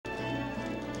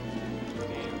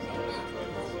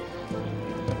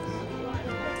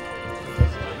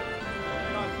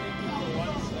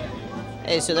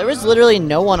Hey, so there was literally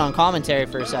no one on commentary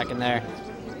for a second there.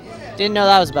 Didn't know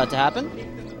that was about to happen.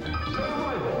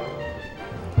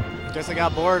 Guess I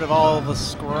got bored of all the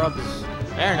scrubs.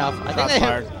 Fair enough. I think Shots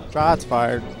fired. Shots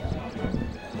fired.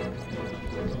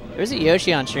 There's a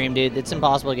Yoshi on stream, dude. It's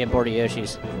impossible to get bored of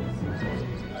Yoshis.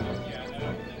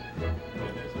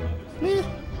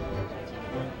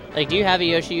 Like, do you have a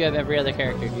Yoshi? You have every other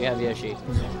character. Do you have Yoshi?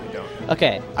 I don't.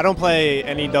 Okay. I don't play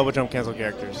any double jump cancel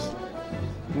characters.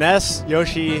 Ness,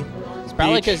 Yoshi, It's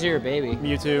probably Peach, because you're a baby.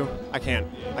 Mewtwo. I can't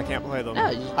play them.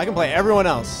 No, I can play everyone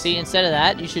else. See, instead of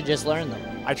that, you should just learn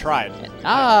them. I tried.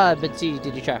 Ah, but see,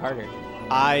 did you try harder?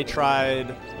 I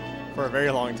tried for a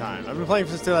very long time. I've been playing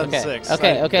since 2006.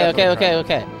 Okay.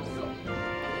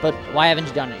 But why haven't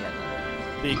you done it yet?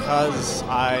 Because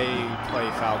I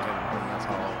play Falcon. That's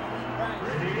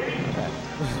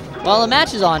all. Well, the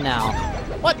match is on now.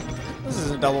 What? This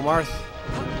isn't Double Marth.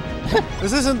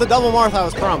 This isn't the Double Marth I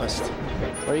was promised.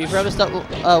 Were you promised?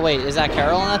 Oh wait, is that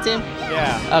Carroll on that team?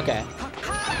 Yeah. Okay.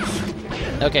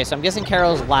 Okay, so I'm guessing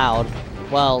Carroll's loud.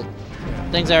 Well,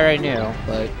 things I already knew,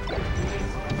 but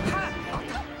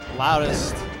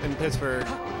Loudest in Pittsburgh,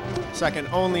 second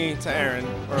only to Aaron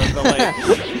or the late.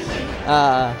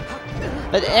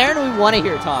 But Aaron, we want to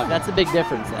hear talk. That's the big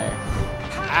difference there.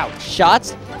 Ouch.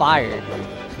 Shots fired.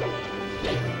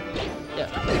 Yeah.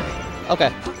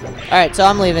 Okay. All right, so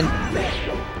I'm leaving.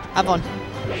 Have fun. All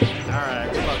right.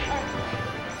 Good luck.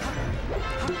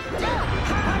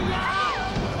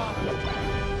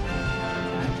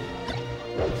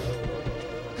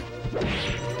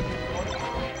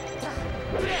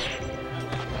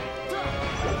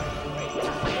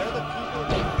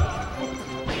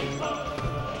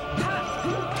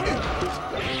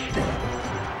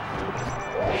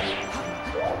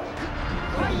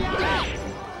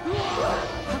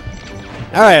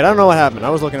 All right, I don't know what happened. I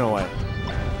was looking away.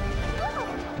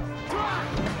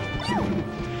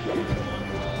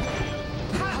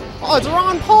 Oh, it's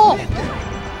Ron Paul!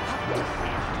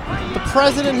 The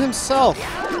president himself.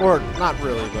 Or, not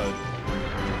really, but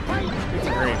it's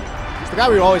a dream. It's the guy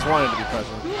we always wanted to be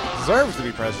president. Deserves to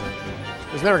be president.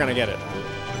 He's never going to get it.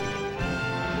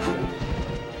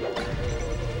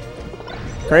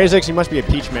 Crazix, you must be a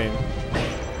Peach main.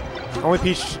 Only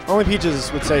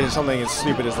Peaches would say something as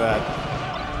stupid as that.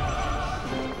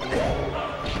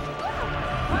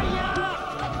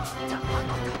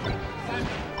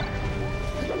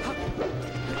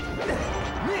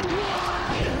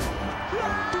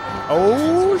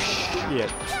 Oh, shit.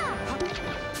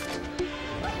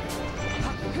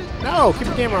 No, keep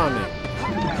the camera on me.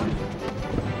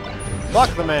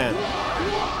 Fuck the man.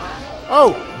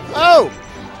 Oh! Oh!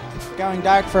 Going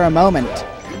dark for a moment.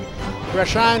 We got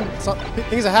shine.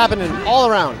 Things are happening all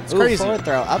around. It's crazy. Forward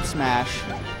throw, up smash.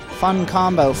 Fun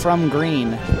combo from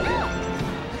Green.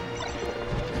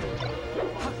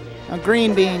 Now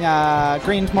Green being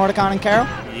Green's Moridcon and Carroll?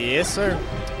 Yes, sir.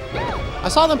 I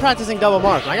saw them practicing double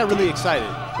mark, and I got really excited.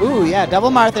 Ooh, yeah,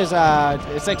 double Marth is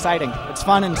it's exciting. It's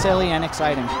fun and silly and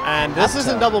exciting. And this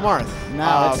isn't double Marth.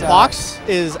 No, it's Fox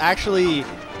is actually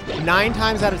 9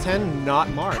 times out of 10 not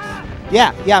Marth.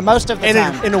 Yeah, most of the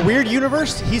time. In a weird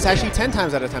universe, he's actually 10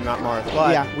 times out of 10 not Marth,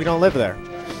 but yeah. We don't live there.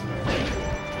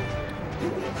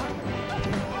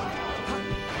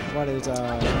 What is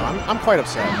I'm quite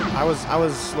upset. I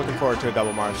was looking forward to a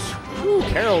double Marth. Ooh,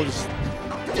 Carroll just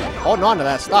holding on to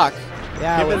that stock.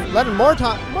 Yeah, letting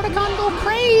Moridcon go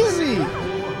crazy.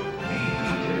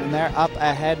 And they're up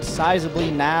ahead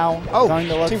sizably now. Oh, going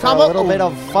to look team for combo. a little bit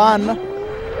of fun.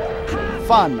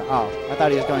 Oh, I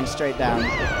thought he was going straight down.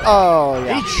 Oh,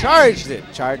 yeah. He charged it.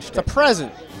 Charged It's a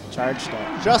present. Charged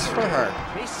it. Just for her.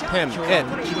 Him. It.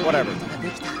 Whatever.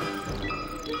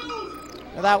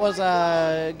 That was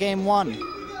game one.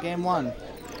 Game one.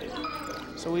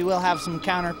 So we will have some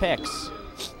counter picks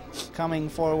coming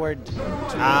forward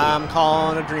to I'm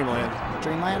calling a Dreamland.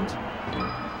 Dreamland?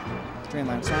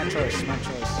 Dreamland. Smart choice. Smart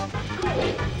choice.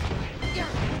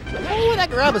 Oh, that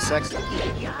grab is sexy.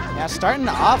 Yeah, starting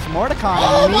off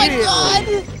Moridcon immediately.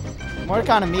 My God!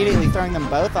 Moridcon immediately throwing them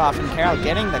both off, and Carroll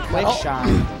getting the quick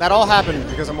shine. That all happened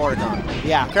because of Moridcon.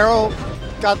 Yeah. Carroll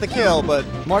got the kill, but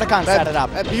Moridcon set it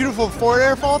up. That beautiful forward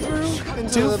air fall through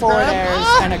into 2 the forward grab.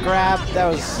 airs and a grab. That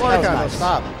was nice.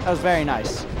 Stop. That was very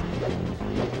nice.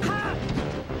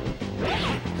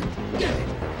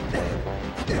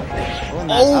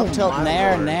 Oh, up tilt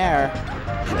nair.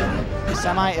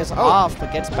 Semi is off,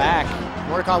 but gets back.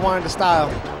 Moridcon wanted to style.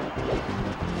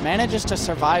 Manages to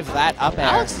survive that up air.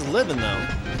 Alex is living, though.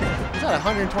 He's at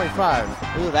 125.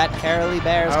 Ooh, that Carroll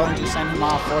bear is going to send him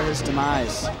off for his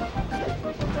demise.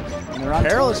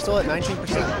 Carroll is still at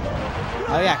 19%.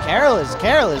 Oh yeah, Carroll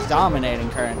is dominating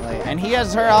currently, and he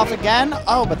has her off again.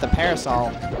 Oh, but the parasol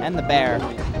and the bear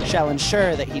shall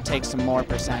ensure that he takes some more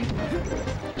percent.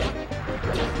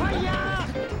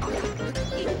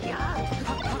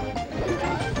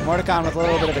 Moridcon with a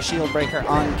little bit of a shield breaker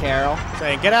on Carroll.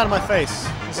 Saying, get out of my face.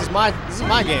 This is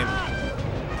my game.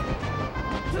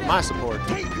 My support.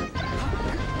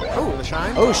 Oh, the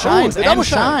shine. Oh, shines the double and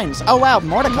shines. Oh wow,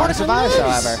 Moridcon survives,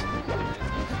 lives. however.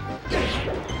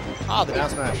 Oh, the down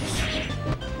smash.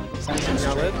 Sends him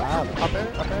straight up. Up air,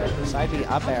 up air. Side B,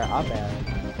 up air, up air.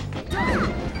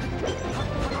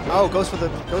 Oh, goes for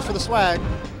the swag.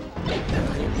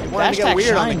 Wanted Dash to get attack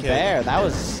weird on the shine kid. bear. That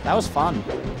was fun.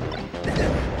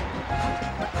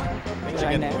 Things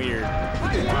are getting weird. Ooh,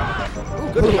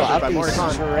 Ooh, good recovery up by B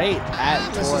Moridcon. straight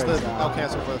at This is towards, the L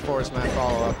cancel for the forward smash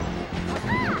follow up.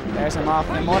 There's him off,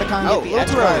 and Moridcon Oh, get the little edge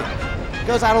too guard.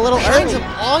 Goes out a little Shines early.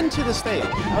 him onto the stage.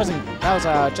 That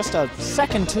was just a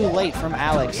second too late from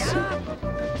Alex.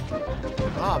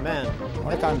 Oh man,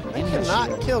 Moridcon in his cannot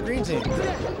shield. kill Green Team.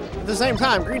 At the same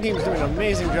time, Green Team's doing an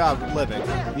amazing job living.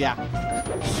 Yeah.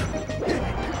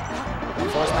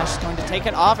 Force Smash is going to take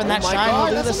it off, and that Oh my shine God, will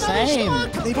do the that's another same.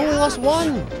 shock. They've only lost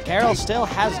one. Carroll still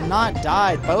has not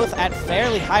died, both at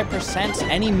fairly high percents.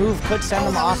 Any move could send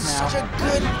them off now. Such a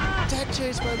good dead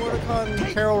chase by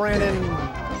Moridcon. Carroll ran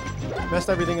in, messed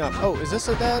everything up. Oh, is this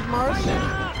a dead Mars?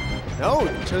 No,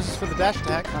 chose this for the dash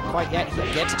attack. Not quite yet.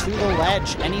 He gets to the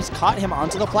ledge, and he's caught him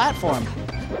onto the platform.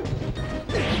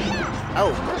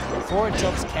 Oh, Forward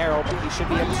tilts Carroll, but he should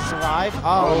be able to survive.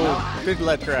 Oh, no. good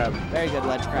ledge grab. Very good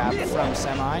ledge grab from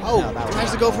Semi. Oh, No, that was tries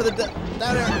to not go bad. for the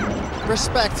down air.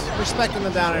 Respect in the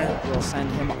down air. We'll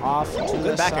send him off to the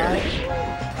Good back air.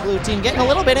 side. Blue team getting a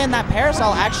little bit in. That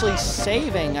parasol actually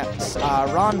saving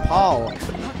Ron Paul.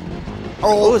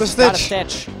 Oh, it's the got a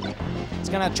stitch. stitch. It's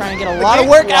going to try and get a lot of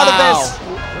work out of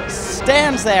this.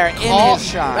 Stands there in his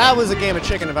shine. That was a game of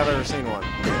chicken if I've ever seen one.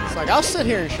 It's like, I'll sit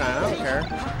here and shine. I don't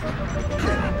care.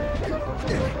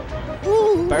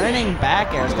 Woo. Burning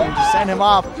back air is going to send him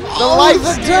off. The Oh, life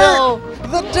the steal.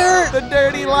 The dirt. The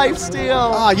dirty life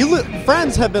steal. Ah,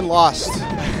 friends have been lost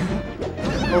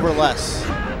over less.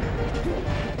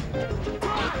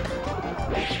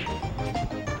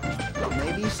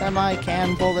 Maybe Semi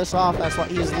can pull this off. That's what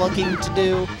he's looking to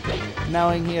do,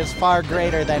 knowing he is far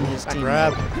greater than his That team.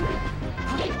 grab.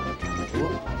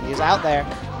 He's out there,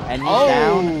 and he's Oh,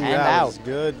 down and that out. was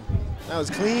good. That was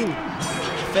clean.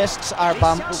 Fists are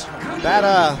bumped. That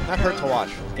hurt to watch.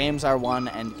 Games are won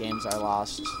and games are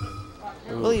lost.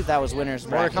 I believe that was winner's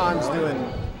bracket. Moridcon's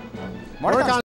doing. Moridcon's